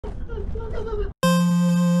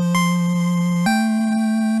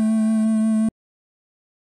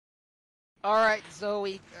Alright,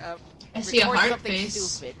 Zoe, I see a record heart something face.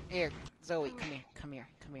 stupid. Here, Zoe, come here.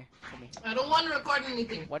 I don't want to record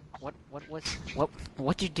anything. What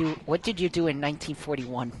did you do in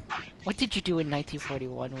 1941? What did you do in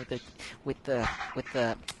 1941 with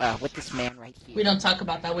this man right here? We don't talk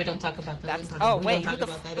about that. We don't talk about that.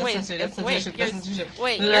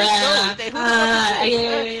 Wait, you're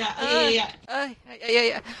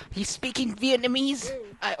yeah. He's speaking Vietnamese,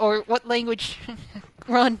 or what language?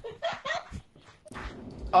 Run.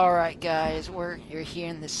 Alright guys, you're here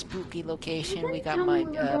in this spooky location. We got my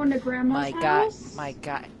guy.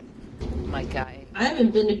 I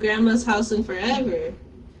haven't been to Grandma's house in forever.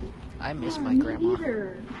 I miss my grandma.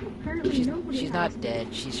 Apparently She's not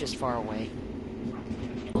dead, she's just far away.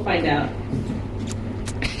 We'll find out.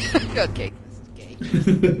 Okay, this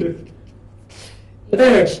is gay.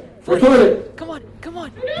 There! Record it! Come on,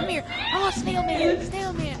 come here. Oh, Snail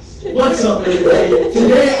Man. What's up, everybody?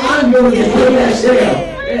 Today I'm going to hit that snail!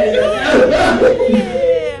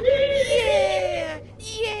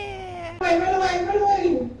 Yeah! Run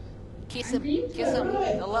away! Kiss him.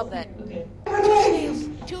 I love that. Okay.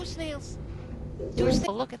 Two snails.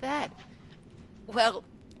 Oh, look at that. Well,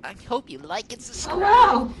 I hope you like and subscribe. Oh,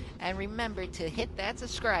 wow. And remember to hit that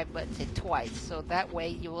subscribe button twice, so that way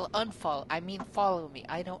you will follow me.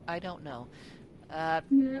 I don't know.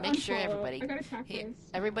 Make sure everybody,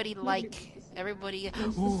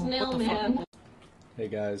 Snail Man. Hey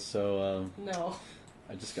guys, so No.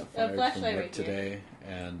 I just got fired from work today,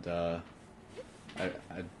 and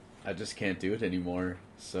I just can't do it anymore.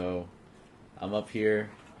 So I'm up here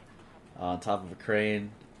on top of a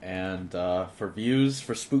crane, and for views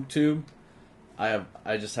for SpookTube, I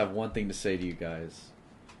just have one thing to say to you guys: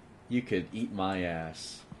 you could eat my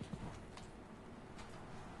ass.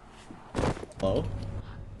 Hello?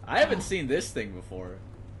 I haven't seen this thing before.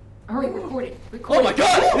 Hurry, record it. Oh my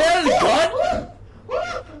god! That is a gun!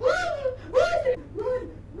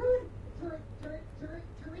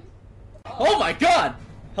 Oh my god!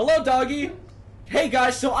 Hello, doggy! Hey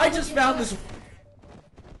guys, so I just found this.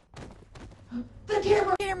 The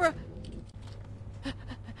camera!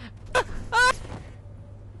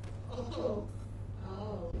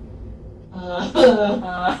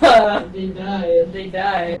 They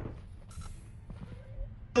died.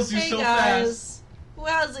 Hey so guys,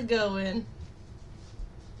 how's it going?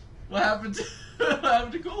 What happened to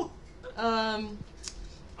Cole?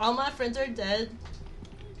 All my friends are dead.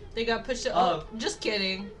 They got pushed to. Oh, just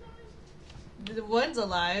kidding. The one's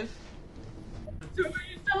alive.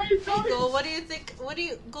 Cole, what do you think? What do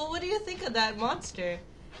you think of that monster?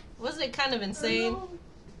 Wasn't it kind of insane?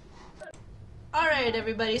 Alright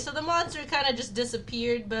everybody, so the monster kind of just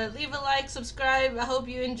disappeared, but leave a like, subscribe, I hope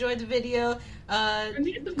you enjoyed the video,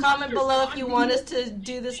 comment below if you want us to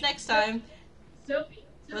do this next time.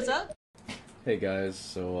 What's up? Hey guys,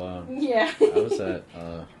 so Yeah. I was at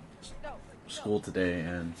school today,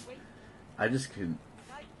 and I just couldn't.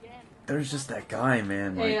 There's just that guy,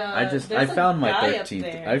 man. Like, Hey, I found my guy up 13th.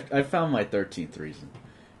 there. I found my 13th reason.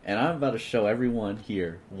 And I'm about to show everyone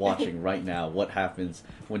here watching right now what happens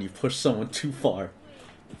when you push someone too far.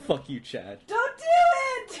 Fuck you, Chad. Don't do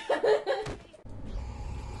it!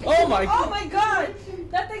 Oh my god! Oh my god!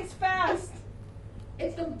 That thing's fast!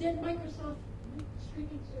 It's the dead Microsoft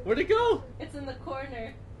streaming service. Where'd it go? It's in the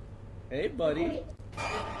corner. Hey, buddy.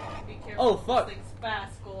 Be careful. Oh, fuck. This thing's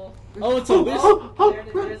fast, Cole. Oh, it's a this.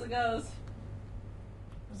 There it goes.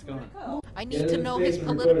 What's going on? Go. I need to know his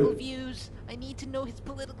political views.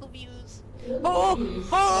 Oh!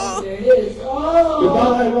 There it is. Oh!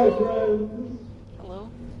 Goodbye, my friend! Hello?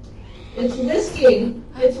 It's whisking.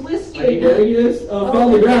 It's whisking. Are you hearing this? Oh,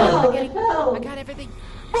 on the ground! Hell. I got everything.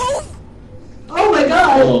 Move! Oh my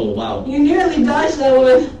god! Oh, wow. You nearly dodged that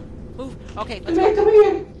one. Move. Okay, Come let's here, go. come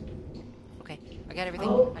here. Okay, I got everything.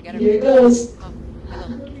 Oh, I got here it everything. goes. Oh,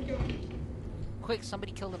 hello. Quick,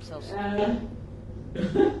 somebody kill themselves.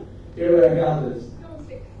 Here, I got this.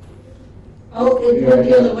 Oh, it went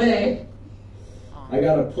the other way. I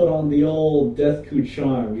gotta put on the old Death Coup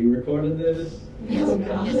charm. You recording this? Oh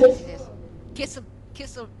god. Yes, it is.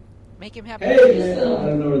 Kiss him. Make him happy. Hey, man! I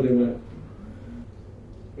don't know where they went.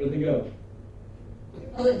 Where'd they go?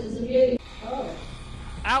 Oh, it disappeared. Oh.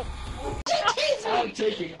 Ow! I'm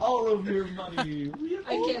taking all of your money.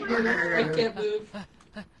 I can't move. I can't move.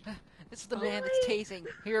 This is the man that's tasing.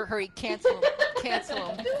 Here, hurry, cancel him.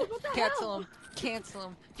 Cancel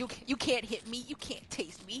him. You can't hit me. You can't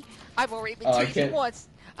taste me. I've already been I tased can't- once.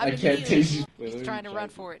 I can't taste you. He's trying to run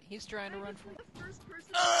for it.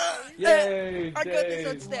 Yay! I got this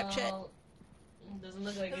on Snapchat. Doesn't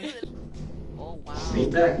look like it. Oh wow. Stay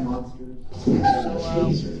back, monsters.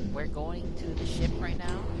 So we're going to the ship right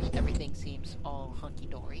now. Everything seems all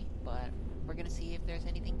hunky-dory, but we're gonna see if there's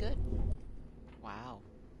anything good. Wow.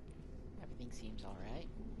 Everything seems alright.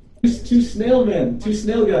 Two snail men, two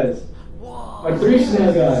snail guys. Whoa! Or three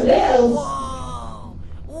snail guys. Whoa!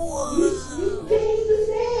 Whoa! You tase the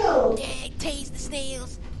snail. Yeah, tase the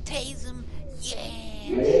snails. Tase them. Yeah!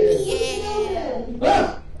 Yeah.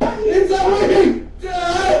 Ah! It's not working!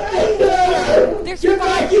 There's Get five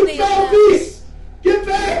back, you snails foul now. beast! Get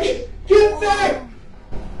back! Get back!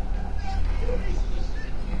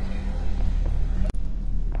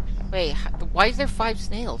 Wait, why is there 5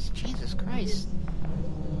 snails? Jesus Christ.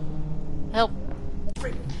 Help.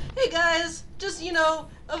 Hey guys, just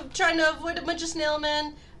trying to avoid a bunch of snail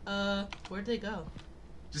men. Where'd they go?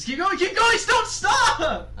 Just keep going, don't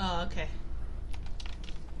stop! Oh, okay.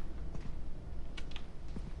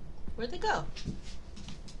 Where'd they go?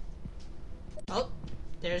 Oh,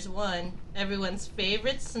 there's one. Everyone's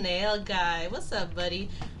favorite snail guy. What's up, buddy?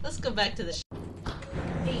 Let's go back to the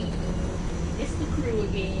Hey, it's the crew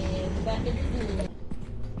again. Back at the room.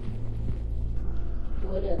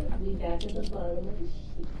 What up? We back at the bottom of the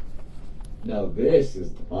ship. Now this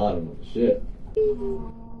is the bottom of the ship.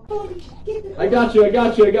 Oh, get the I got you.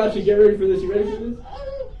 Get ready for this. You ready for this?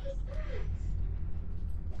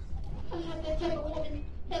 I'm not that type of woman.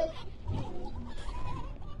 Help.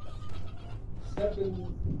 Step in.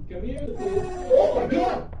 Come here. Oh my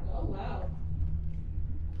god! Oh, wow.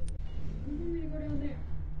 I'm gonna go down there.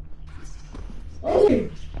 Okay!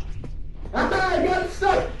 Ah, I got it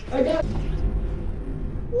stuck! I got it!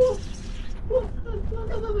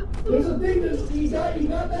 There's a thing that's, you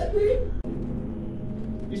got that thing?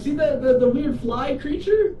 You see the weird fly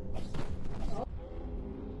creature?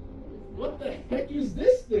 What the heck is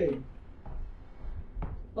this thing?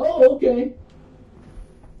 Oh, okay.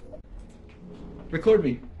 Record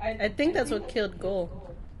me. I think that's what killed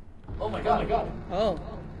Goal. Oh my god, I got it. Oh.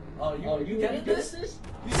 Oh, you get this?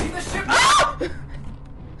 You see the ship?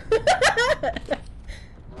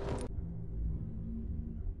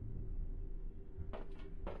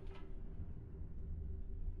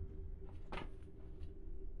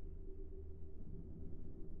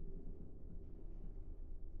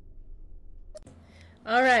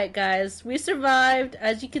 Alright, guys. We survived.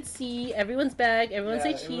 As you can see, everyone's back. Everyone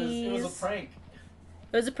say It cheese. was a prank.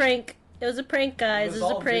 It was a prank. It was a prank, guys. It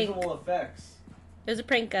was a prank. Visual effects. It was a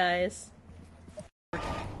prank, guys.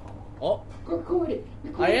 Oh, Record it.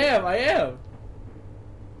 I am.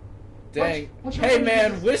 Dang. What's your Hey name?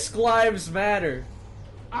 man, whisk lives matter.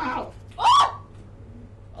 Ow. Uh.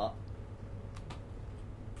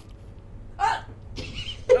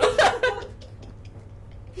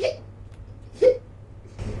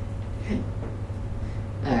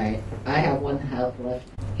 Alright, I have 1 health left.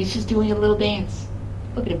 He's just doing a little dance.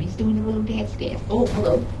 Look at him, he's doing a little dance. Oh,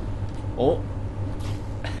 hello. Oh.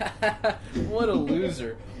 What a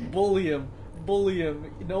loser. Bully him.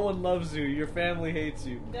 No one loves you. Your family hates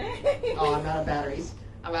you. Oh, I'm out of batteries.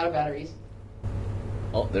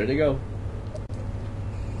 Oh, there they go.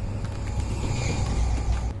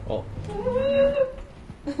 Oh.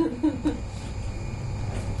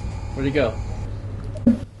 Where'd he go?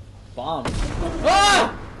 Bomb.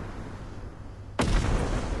 Ah!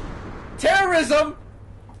 Terrorism!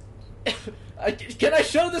 Can I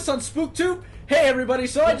show this on SpookTube? Hey everybody,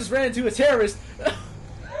 so I just ran into a terrorist.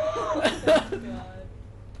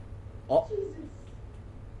 Oh.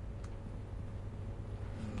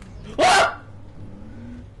 Ah!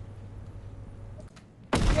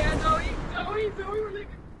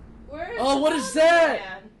 Where Oh, what is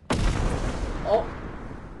that? Oh,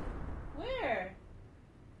 Where?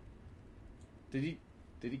 did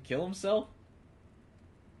he kill himself?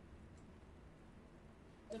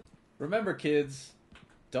 Remember, kids,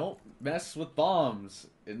 don't mess with bombs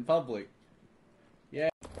in public. Yeah.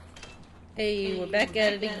 Hey, we're back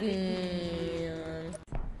at it again.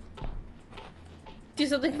 Do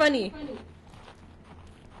something funny.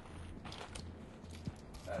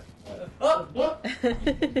 Oh! What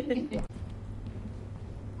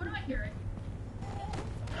am I hearing?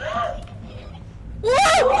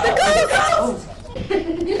 Whoa! The ghost!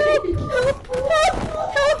 Help!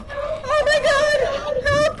 Help! Oh my god!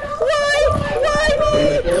 Help! Why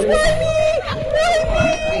me? Why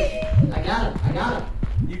me? I got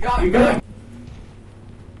him. You got it.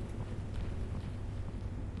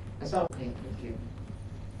 I saw him. Okay, thank you.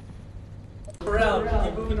 around.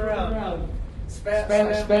 Keep moving around.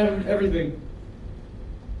 Spam everything.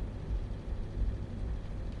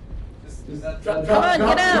 Come on,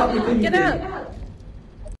 get out! Get out!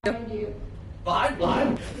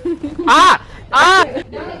 Behind. Ah! Ah!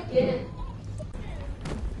 Not again.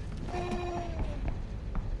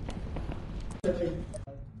 Left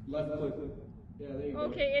click. Yeah, there you go.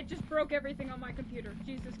 Okay, it just broke everything on my computer.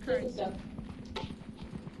 Jesus Christ.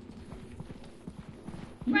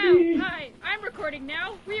 Wow, hi, I'm recording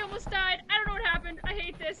now. We almost died. I don't know what happened. I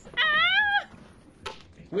hate this. Ah!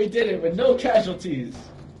 We did it with no casualties.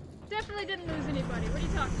 Definitely didn't lose anybody. What are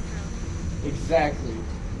you talking about? Exactly.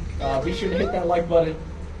 Be sure to hit that like button.